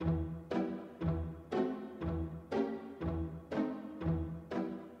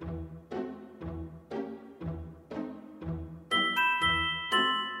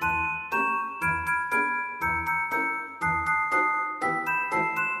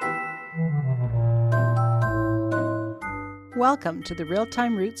Welcome to the Real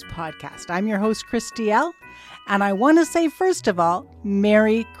Time Roots podcast. I'm your host, Christy L., and I want to say, first of all,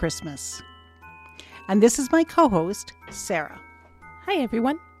 Merry Christmas. And this is my co-host, Sarah. Hi,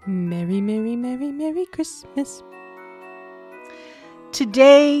 everyone. Merry, Merry, Merry, Merry Christmas.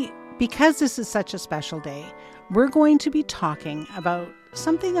 Today, because this is such a special day, we're going to be talking about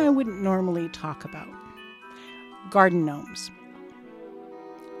something I wouldn't normally talk about. Garden gnomes.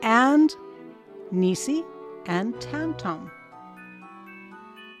 And Nisse and Tantum.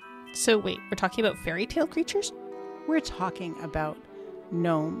 So wait, we're talking about fairy tale creatures? We're talking about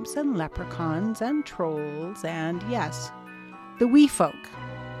gnomes and leprechauns and trolls and, yes, the wee folk.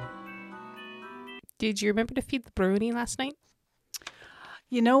 Did you remember to feed the brownie last night?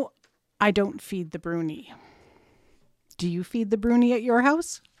 You know, I don't feed the brownie. Do you feed the brownie at your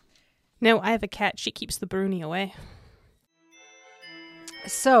house? No, I have a cat. She keeps the brownie away.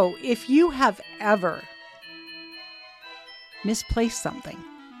 So, if you have ever misplaced something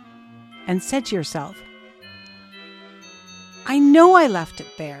and said to yourself, I know I left it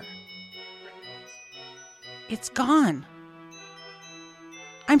there. It's gone.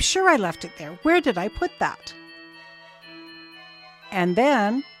 I'm sure I left it there. Where did I put that? And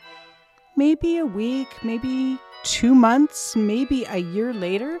then, maybe a week, maybe 2 months, maybe a year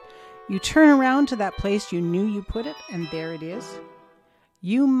later, you turn around to that place you knew you put it, and there it is.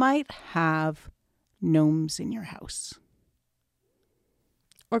 You might have gnomes in your house.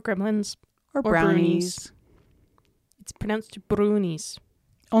 Or gremlins. Or brownies. It's pronounced brownies.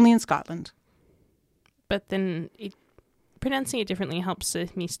 Only in Scotland. But then pronouncing it differently helps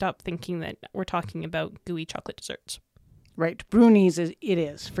me stop thinking that we're talking about gooey chocolate desserts. Right. Brownies it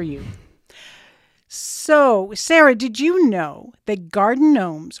is for you. So, Sarah, did you know that garden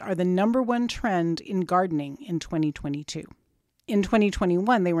gnomes are the #1 trend in gardening in 2022? In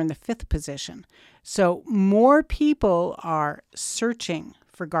 2021, they were in the 5th position. So more people are searching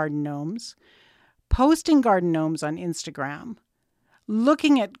for garden gnomes, posting garden gnomes on Instagram,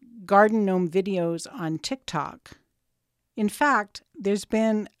 looking at garden gnome videos on TikTok. In fact, there's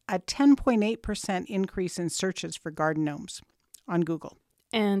been a 10.8% increase in searches for garden gnomes on Google.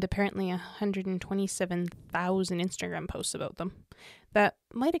 And apparently 127,000 Instagram posts about them. That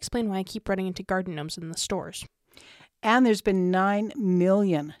might explain why I keep running into garden gnomes in the stores. And there's been 9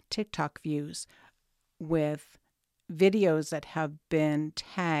 million TikTok views with videos that have been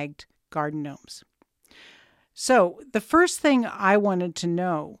tagged garden gnomes. So the first thing I wanted to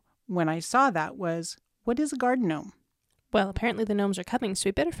know when I saw that was, what is a garden gnome? Well, apparently the gnomes are coming, so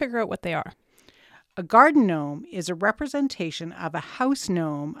we better figure out what they are. A garden gnome is a representation of a house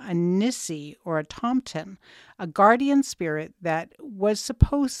gnome, a Nisse or a Tantum, a guardian spirit that was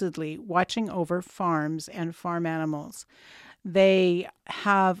supposedly watching over farms and farm animals. They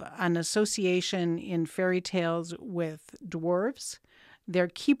have an association in fairy tales with dwarves. They're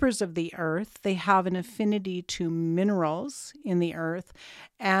keepers of the earth. They have an affinity to minerals in the earth,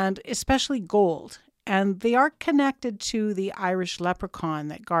 and especially gold. And they are connected to the Irish leprechaun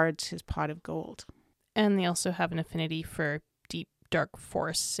that guards his pot of gold. And they also have an affinity for deep, dark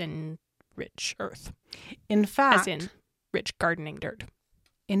forests and rich earth. In fact, as in rich gardening dirt.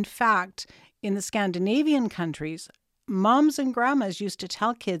 In fact, in the Scandinavian countries, moms and grandmas used to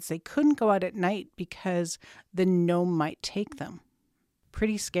tell kids they couldn't go out at night because the gnome might take them.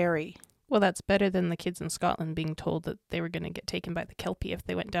 Pretty scary. Well, that's better than the kids in Scotland being told that they were going to get taken by the Kelpie if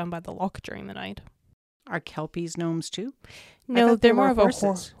they went down by the loch during the night. Are Kelpies gnomes too? No, they're more of a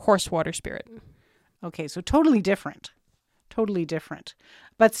horse water spirit. Okay, so totally different. Totally different.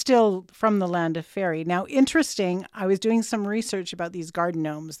 But still from the land of fairy. Now, interesting, I was doing some research about these garden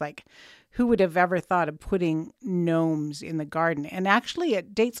gnomes, like who would have ever thought of putting gnomes in the garden? And actually,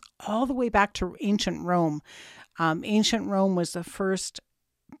 it dates all the way back to ancient Rome. Ancient Rome was the first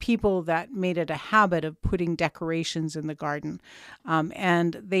people that made it a habit of putting decorations in the garden.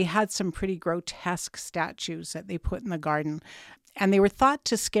 And they had some pretty grotesque statues that they put in the garden. And they were thought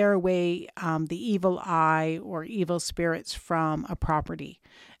to scare away the evil eye or evil spirits from a property.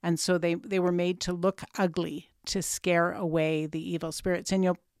 And so they were made to look ugly to scare away the evil spirits. And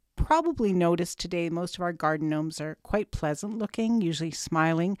you'll probably notice today most of our garden gnomes are quite pleasant looking, usually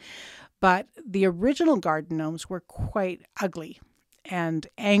smiling. But the original garden gnomes were quite ugly and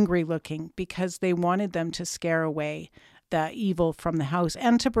angry looking because they wanted them to scare away the evil from the house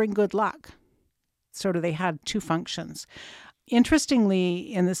and to bring good luck. Sort of they had two functions.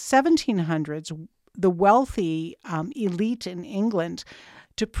 Interestingly, in the 1700s, the wealthy elite in England,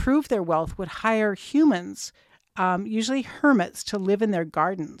 to prove their wealth, would hire humans, usually hermits, to live in their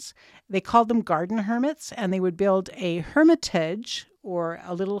gardens. They called them garden hermits, and they would build a hermitage or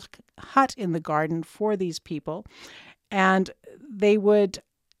a little hut in the garden for these people. and they would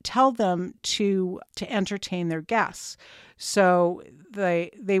tell them to entertain their guests. So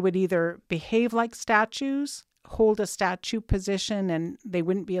they would either behave like statues, hold a statue position, and they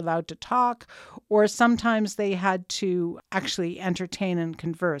wouldn't be allowed to talk, or sometimes they had to actually entertain and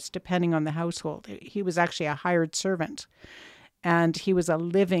converse, depending on the household. He was actually a hired servant, and he was a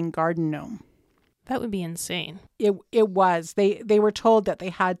living garden gnome. That would be insane. It was. They were told that they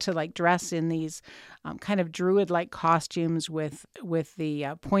had to like dress in these kind of druid-like costumes with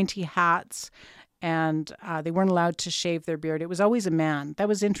the pointy hats, and they weren't allowed to shave their beard. It was always a man. That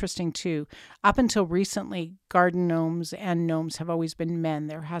was interesting too. Up until recently, garden gnomes and gnomes have always been men.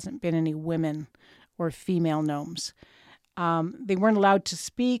 There hasn't been any women or female gnomes. They weren't allowed to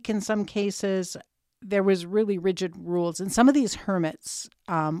speak in some cases. There was really rigid rules, and some of these hermits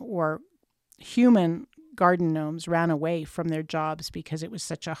or human garden gnomes ran away from their jobs because it was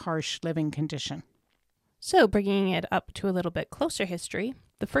such a harsh living condition. So, bringing it up to a little bit closer history,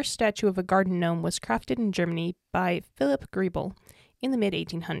 the first statue of a garden gnome was crafted in Germany by Philipp Griebel in the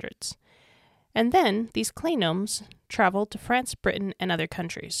mid-1800s. And then these clay gnomes traveled to France, Britain, and other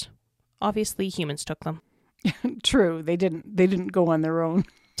countries. Obviously, humans took them. True, they didn't go on their own.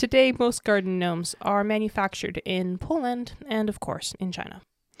 Today, most garden gnomes are manufactured in Poland and, of course, in China.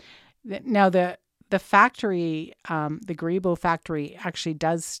 Now, the factory, the Griebel factory, actually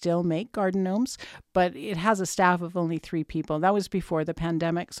does still make garden gnomes, but it has a staff of only 3 people. That was before the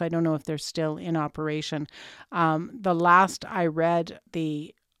pandemic, so I don't know if they're still in operation. The last I read,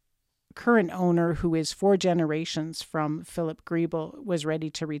 the current owner, who is 4 generations from Philipp Griebel, was ready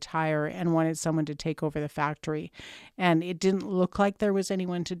to retire and wanted someone to take over the factory. And it didn't look like there was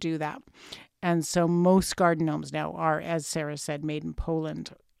anyone to do that. And so most garden gnomes now are, as Sarah said, made in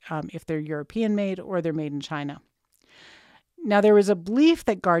Poland, if they're European made or they're made in China. Now, there was a belief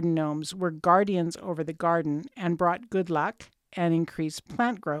that garden gnomes were guardians over the garden and brought good luck and increased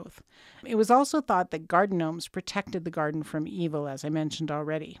plant growth. It was also thought that garden gnomes protected the garden from evil, as I mentioned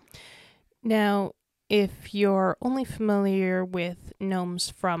already. Now, if you're only familiar with gnomes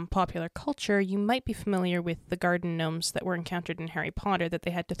from popular culture, you might be familiar with the garden gnomes that were encountered in Harry Potter that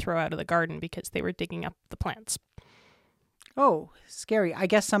they had to throw out of the garden because they were digging up the plants. Oh, scary. I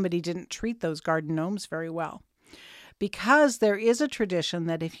guess somebody didn't treat those garden gnomes very well. Because there is a tradition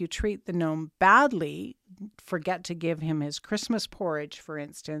that if you treat the gnome badly, forget to give him his Christmas porridge, for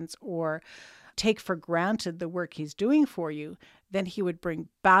instance, or take for granted the work he's doing for you, then he would bring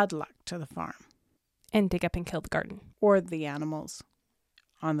bad luck to the farm. And dig up and kill the garden. Or the animals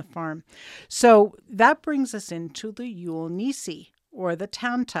on the farm. So that brings us into the Yule Nisse, or the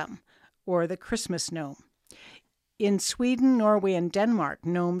Tantum, or the Christmas gnome. In Sweden, Norway, and Denmark,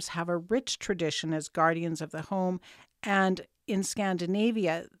 gnomes have a rich tradition as guardians of the home. And in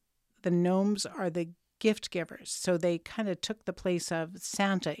Scandinavia, the gnomes are the gift givers. So they kind of took the place of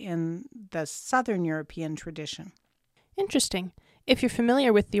Santa in the Southern European tradition. Interesting. If you're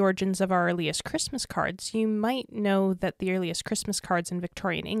familiar with the origins of our earliest Christmas cards, you might know that the earliest Christmas cards in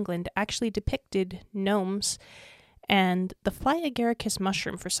Victorian England actually depicted gnomes and the fly agaricus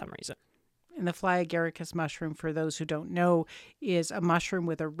mushroom for some reason. And the fly agaricus mushroom, for those who don't know, is a mushroom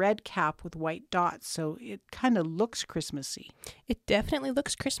with a red cap with white dots. So it kind of looks Christmassy. It definitely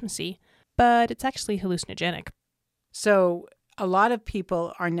looks Christmassy, but it's actually hallucinogenic. So a lot of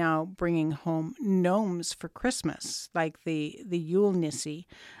people are now bringing home gnomes for Christmas, like the Yule Nisse,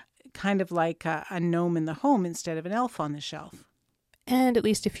 kind of like a gnome in the home instead of an elf on the shelf. And at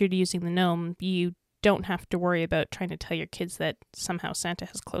least if you're using the gnome, you don't have to worry about trying to tell your kids that somehow Santa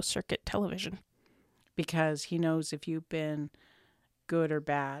has closed-circuit television. Because he knows if you've been good or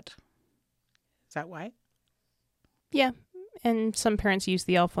bad. Is that why? Yeah, and some parents use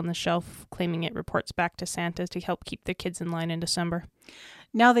the elf on the shelf, claiming it reports back to Santa to help keep their kids in line in December.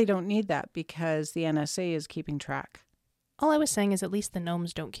 Now they don't need that because the NSA is keeping track. All I was saying is at least the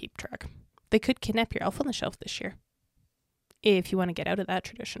gnomes don't keep track. They could kidnap your elf on the shelf this year, if you want to get out of that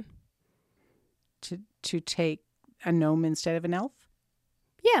tradition. To take a gnome instead of an elf?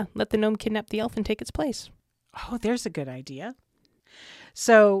 Yeah, let the gnome kidnap the elf and take its place. Oh, there's a good idea.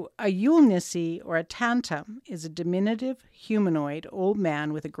 So a Yule Nisse, or a Tantum, is a diminutive, humanoid old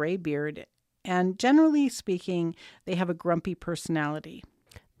man with a gray beard, and generally speaking, they have a grumpy personality.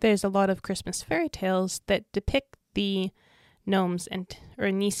 There's a lot of Christmas fairy tales that depict the gnomes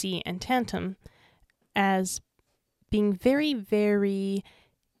or Nisse and Tantum as being very, very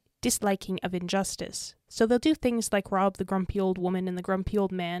disliking of injustice. So they'll do things like rob the grumpy old woman and the grumpy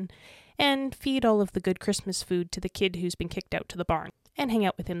old man and feed all of the good Christmas food to the kid who's been kicked out to the barn and hang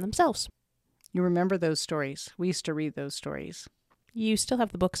out with him themselves. You remember those stories? We used to read those stories. You still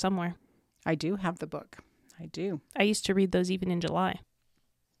have the book somewhere. I do have the book. I do. I used to read those even in July.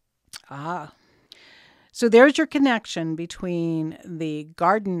 Ah. So there's your connection between the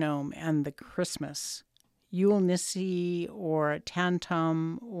garden gnome and the Christmas Yule Nisse or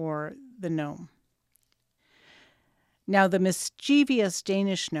Tantum or the gnome. Now, the mischievous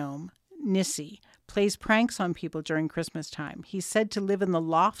Danish gnome, Nisse, plays pranks on people during Christmas time. He's said to live in the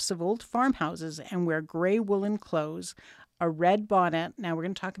lofts of old farmhouses and wear gray woolen clothes, a red bonnet. Now, we're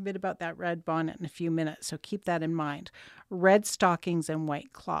going to talk a bit about that red bonnet in a few minutes, so keep that in mind. Red stockings and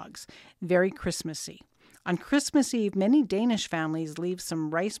white clogs. Very Christmassy. On Christmas Eve, many Danish families leave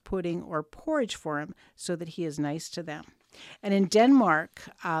some rice pudding or porridge for him so that he is nice to them. And in Denmark,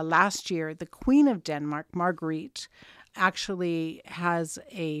 last year, the Queen of Denmark, Margrethe, actually has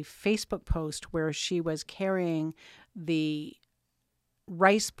a Facebook post where she was carrying the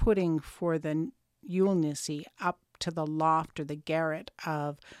rice pudding for the Yule Nisse up to the loft or the garret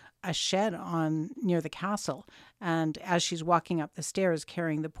of a shed near the castle. And as she's walking up the stairs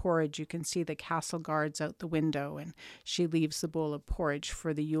carrying the porridge, you can see the castle guards out the window, and she leaves the bowl of porridge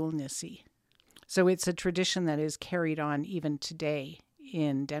for the Yule Nisse. So it's a tradition that is carried on even today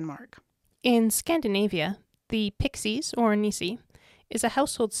in Denmark. In Scandinavia, the pixies, or Nisse, is a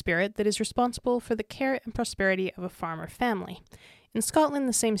household spirit that is responsible for the care and prosperity of a farmer family. In Scotland,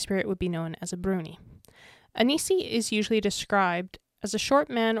 the same spirit would be known as a brony. A Nisse is usually described as a short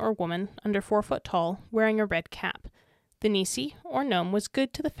man or woman under 4 foot tall, wearing a red cap. The Nisse, or gnome, was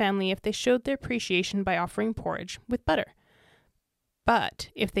good to the family if they showed their appreciation by offering porridge with butter. But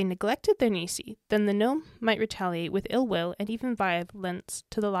if they neglected their Nisse, then the gnome might retaliate with ill will and even violence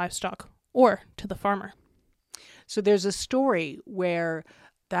to the livestock or to the farmer. So there's a story where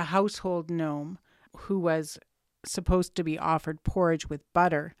the household gnome, who was supposed to be offered porridge with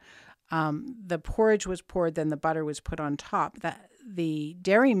butter, the porridge was poured, then the butter was put on top. The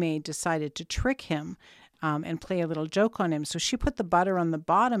dairymaid decided to trick him and play a little joke on him. So she put the butter on the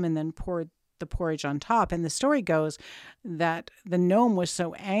bottom and then poured the porridge on top. And the story goes that the gnome was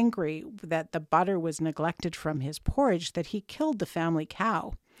so angry that the butter was neglected from his porridge that he killed the family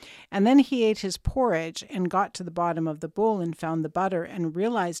cow. And then he ate his porridge and got to the bottom of the bowl and found the butter and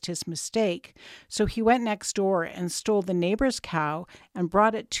realized his mistake. So he went next door and stole the neighbor's cow and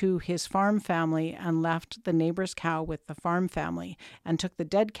brought it to his farm family and left the neighbor's cow with the farm family and took the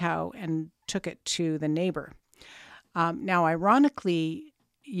dead cow and took it to the neighbor. Now, ironically,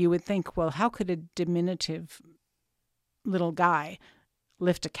 you would think, well, how could a diminutive little guy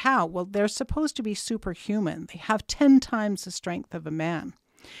lift a cow? Well, they're supposed to be superhuman. They have 10 times the strength of a man.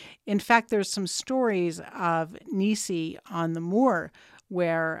 In fact, there's some stories of Nisse on the moor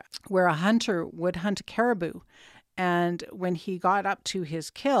where a hunter would hunt a caribou. And when he got up to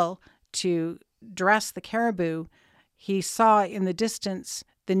his kill to dress the caribou, he saw in the distance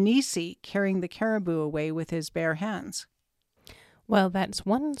the Nisse carrying the caribou away with his bare hands. Well, that's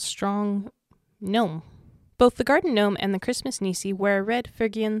one strong gnome. Both the garden gnome and the Christmas Nisse wear a red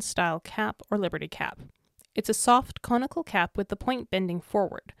Phrygian-style cap or liberty cap. It's a soft, conical cap with the point bending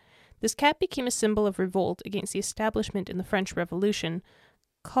forward. This cap became a symbol of revolt against the establishment in the French Revolution,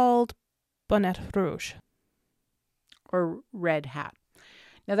 called bonnet rouge. Or red hat.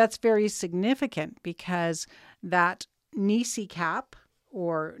 Now that's very significant because that Nisse cap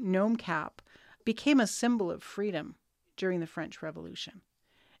or gnome cap became a symbol of freedom during the French Revolution.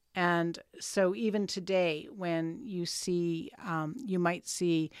 And so even today, when you see, you might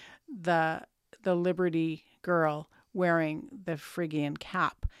see the Liberty girl wearing the Phrygian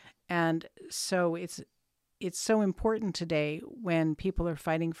cap. And so it's so important today when people are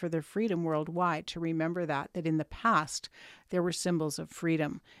fighting for their freedom worldwide to remember that in the past there were symbols of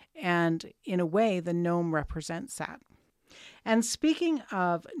freedom. And in a way, the gnome represents that. And speaking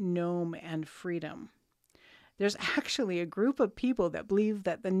of gnome and freedom, there's actually a group of people that believe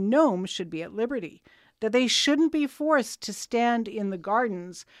that the gnome should be at liberty, that they shouldn't be forced to stand in the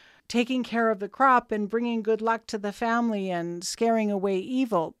gardens taking care of the crop and bringing good luck to the family and scaring away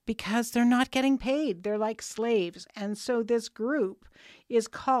evil because they're not getting paid. They're like slaves. And so this group is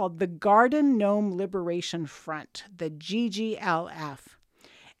called the Garden Gnome Liberation Front, the GGLF.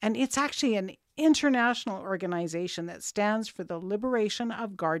 And it's actually an international organization that stands for the liberation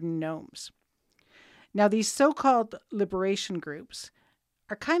of garden gnomes. Now, these so-called liberation groups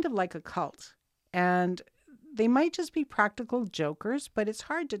are kind of like a cult, and they might just be practical jokers, but it's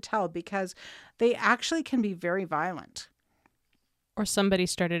hard to tell because they actually can be very violent. Or somebody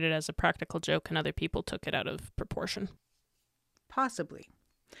started it as a practical joke and other people took it out of proportion. Possibly.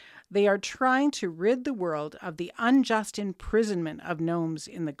 They are trying to rid the world of the unjust imprisonment of gnomes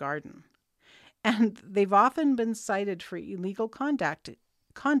in the garden. And they've often been cited for illegal conduct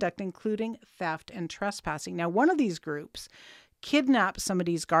conduct, including theft and trespassing. Now, one of these groups kidnapped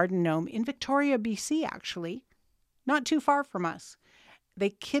somebody's garden gnome in Victoria, BC, actually, not too far from us. They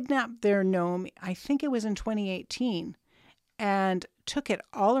kidnapped their gnome, I think it was in 2018, and took it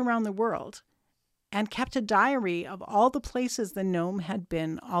all around the world and kept a diary of all the places the gnome had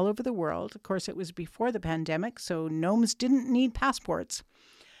been all over the world. Of course, it was before the pandemic, so gnomes didn't need passports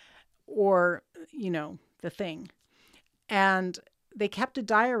or, the thing. And they kept a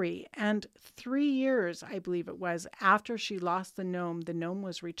diary, and 3 years, I believe it was, after she lost the gnome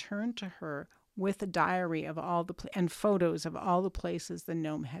was returned to her with a diary of all and photos of all the places the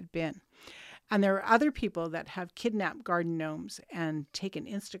gnome had been. And there are other people that have kidnapped garden gnomes and taken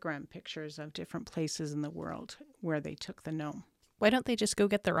Instagram pictures of different places in the world where they took the gnome. Why don't they just go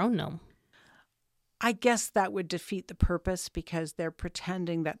get their own gnome? I guess that would defeat the purpose because they're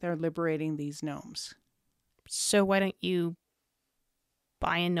pretending that they're liberating these gnomes. So why don't you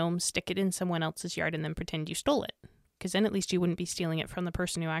buy a gnome, stick it in someone else's yard, and then pretend you stole it? Because then at least you wouldn't be stealing it from the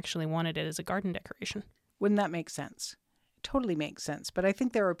person who actually wanted it as a garden decoration. Wouldn't that make sense? Totally makes sense. But I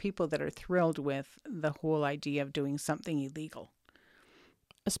think there are people that are thrilled with the whole idea of doing something illegal.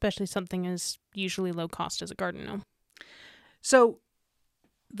 Especially something as usually low cost as a garden gnome. So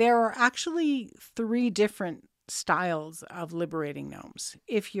there are actually 3 different styles of liberating gnomes,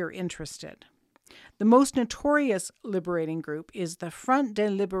 if you're interested. The most notorious liberating group is the Front de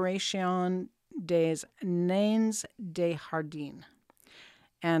Libération des Nains des Jardins.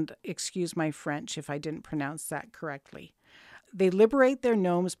 And excuse my French if I didn't pronounce that correctly. They liberate their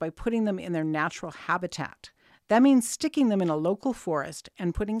gnomes by putting them in their natural habitat. That means sticking them in a local forest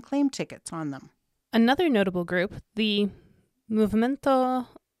and putting claim tickets on them. Another notable group, the Movimento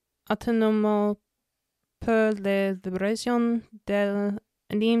Autonomo per la Liberación del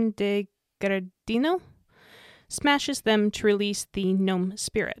Anime de Giardino, smashes them to release the gnome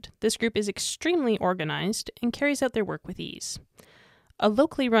spirit. This group is extremely organized and carries out their work with ease. A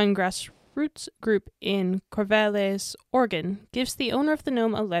locally run grassroots group in Corvallis, Oregon, gives the owner of the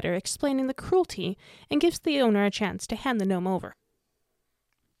gnome a letter explaining the cruelty and gives the owner a chance to hand the gnome over.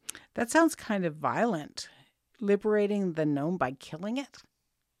 That sounds kind of violent. Liberating the gnome by killing it?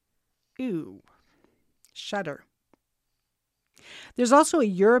 Ew. Shudder. There's also a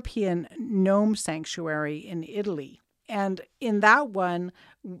European gnome sanctuary in Italy. And in that one,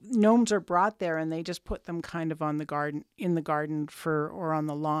 gnomes are brought there and they just put them kind of in the garden or on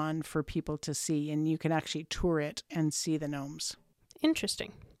the lawn for people to see. And you can actually tour it and see the gnomes.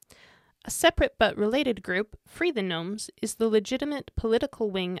 Interesting. A separate but related group, Free the Gnomes, is the legitimate political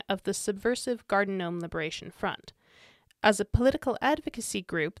wing of the subversive Garden Gnome Liberation Front. As a political advocacy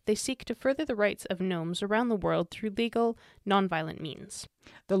group, they seek to further the rights of gnomes around the world through legal, nonviolent means.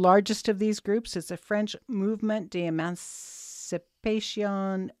 The largest of these groups is the French Mouvement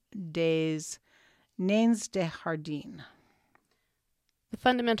d'Émancipation des Nains des Jardins. The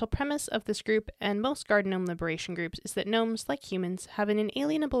fundamental premise of this group and most garden gnome liberation groups is that gnomes, like humans, have an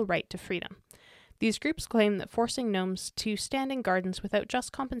inalienable right to freedom. These groups claim that forcing gnomes to stand in gardens without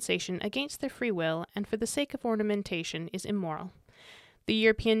just compensation against their free will and for the sake of ornamentation is immoral. The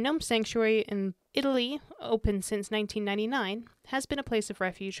European Gnome Sanctuary in Italy, open since 1999, has been a place of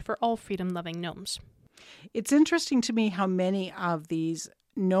refuge for all freedom-loving gnomes. It's interesting to me how many of these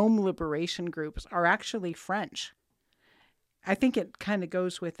gnome liberation groups are actually French. I think it kind of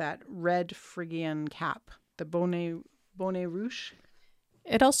goes with that red Phrygian cap, the bonnet rouge.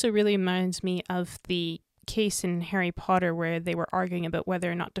 It also really reminds me of the case in Harry Potter where they were arguing about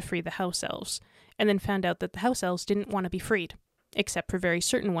whether or not to free the house elves, and then found out that the house elves didn't want to be freed, except for very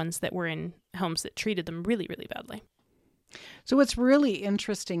certain ones that were in homes that treated them really, really badly. So what's really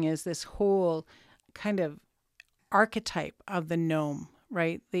interesting is this whole kind of archetype of the gnome,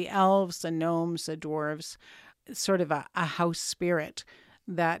 right? The elves, the gnomes, the dwarves, sort of a house spirit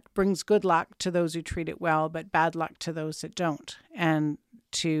that brings good luck to those who treat it well, but bad luck to those that don't. And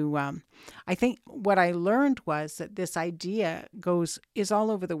I think what I learned was that this idea is all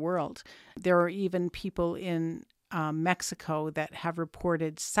over the world. There are even people in Mexico that have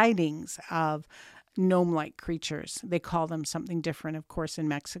reported sightings of gnome-like creatures. They call them something different, of course, in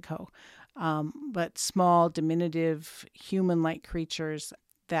Mexico. But small, diminutive, human-like creatures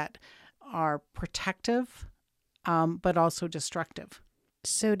that are protective, but also destructive.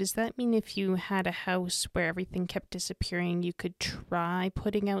 So does that mean if you had a house where everything kept disappearing, you could try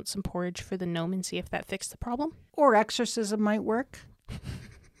putting out some porridge for the gnome and see if that fixed the problem? Or exorcism might work.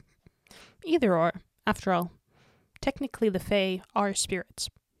 Either or. After all, technically the Fae are spirits.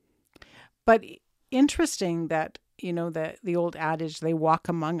 But interesting that, the old adage, they walk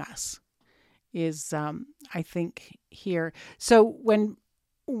among us, is, I think, here. So when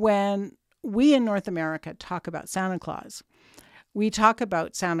when we in North America talk about Santa Claus, we talk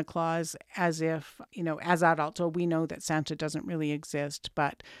about Santa Claus as if, as adults, we know that Santa doesn't really exist,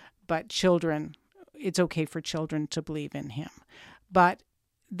 but children, it's okay for children to believe in him. But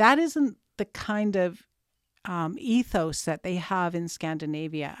that isn't the kind of ethos that they have in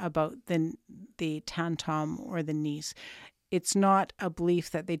Scandinavia about the Tantum or the Nisse. It's not a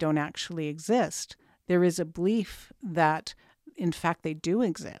belief that they don't actually exist. There is a belief that, in fact, they do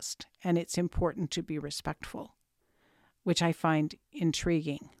exist, and it's important to be respectful, which I find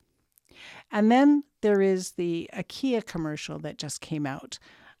intriguing. And then there is the IKEA commercial that just came out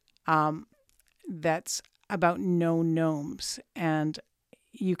that's about no gnomes. And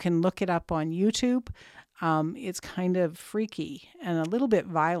you can look it up on YouTube. It's kind of freaky and a little bit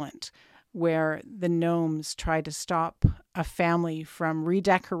violent, where the gnomes try to stop a family from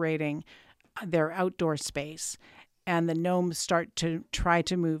redecorating their outdoor space. And the gnomes start to try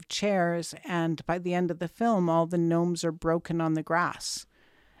to move chairs. And by the end of the film, all the gnomes are broken on the grass.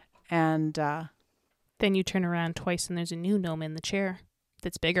 And then you turn around twice and there's a new gnome in the chair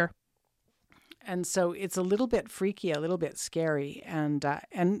that's bigger. And so it's a little bit freaky, a little bit scary. And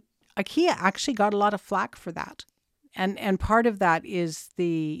IKEA actually got a lot of flack for that. And part of that is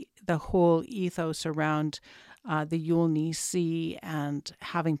the whole ethos around the Yule Nisse and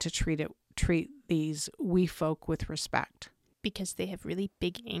having to treat these wee folk with respect. Because they have really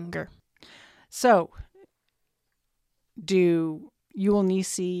big anger. So, do Yule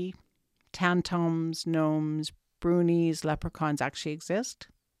Nisse, Tantums, Gnomes, Brunies, leprechauns actually exist?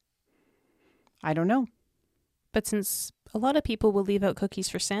 I don't know. But since a lot of people will leave out cookies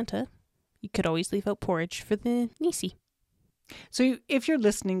for Santa, you could always leave out porridge for the Nisse. So if you're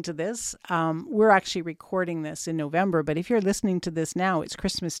listening to this, we're actually recording this in November, but if you're listening to this now, it's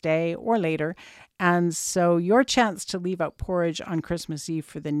Christmas Day or later. And so your chance to leave out porridge on Christmas Eve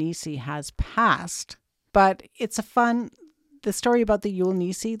for the Nisse has passed. But it's the story about the Yule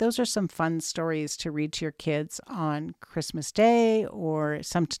Nisse, those are some fun stories to read to your kids on Christmas Day or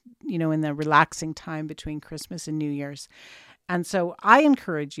in the relaxing time between Christmas and New Year's. And so I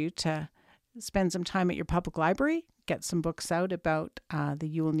encourage you to spend some time at your public library, get some books out about the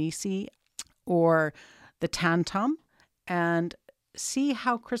Yule Nisse or the Tantum, and see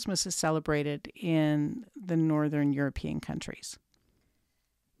how Christmas is celebrated in the Northern European countries.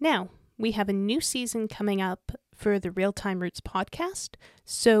 Now, we have a new season coming up for the Real Time Roots podcast,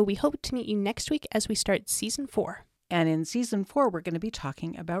 so we hope to meet you next week as we start Season 4. And in Season 4, we're going to be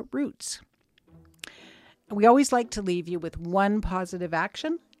talking about roots. We always like to leave you with one positive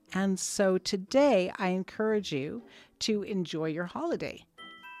action. And so today I encourage you to enjoy your holiday.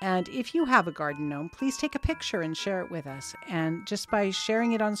 And if you have a garden gnome, please take a picture and share it with us. And just by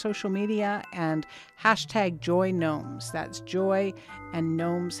sharing it on social media and hashtag Joy Gnomes, that's joy, and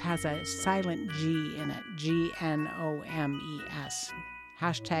gnomes has a silent G in it, GNOMES,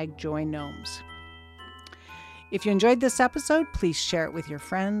 hashtag Joy Gnomes. If you enjoyed this episode, please share it with your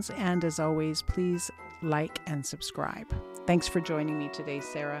friends. And as always, please like and subscribe. Thanks for joining me today,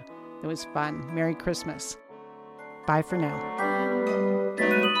 Sarah. It was fun. Merry Christmas. Bye for now.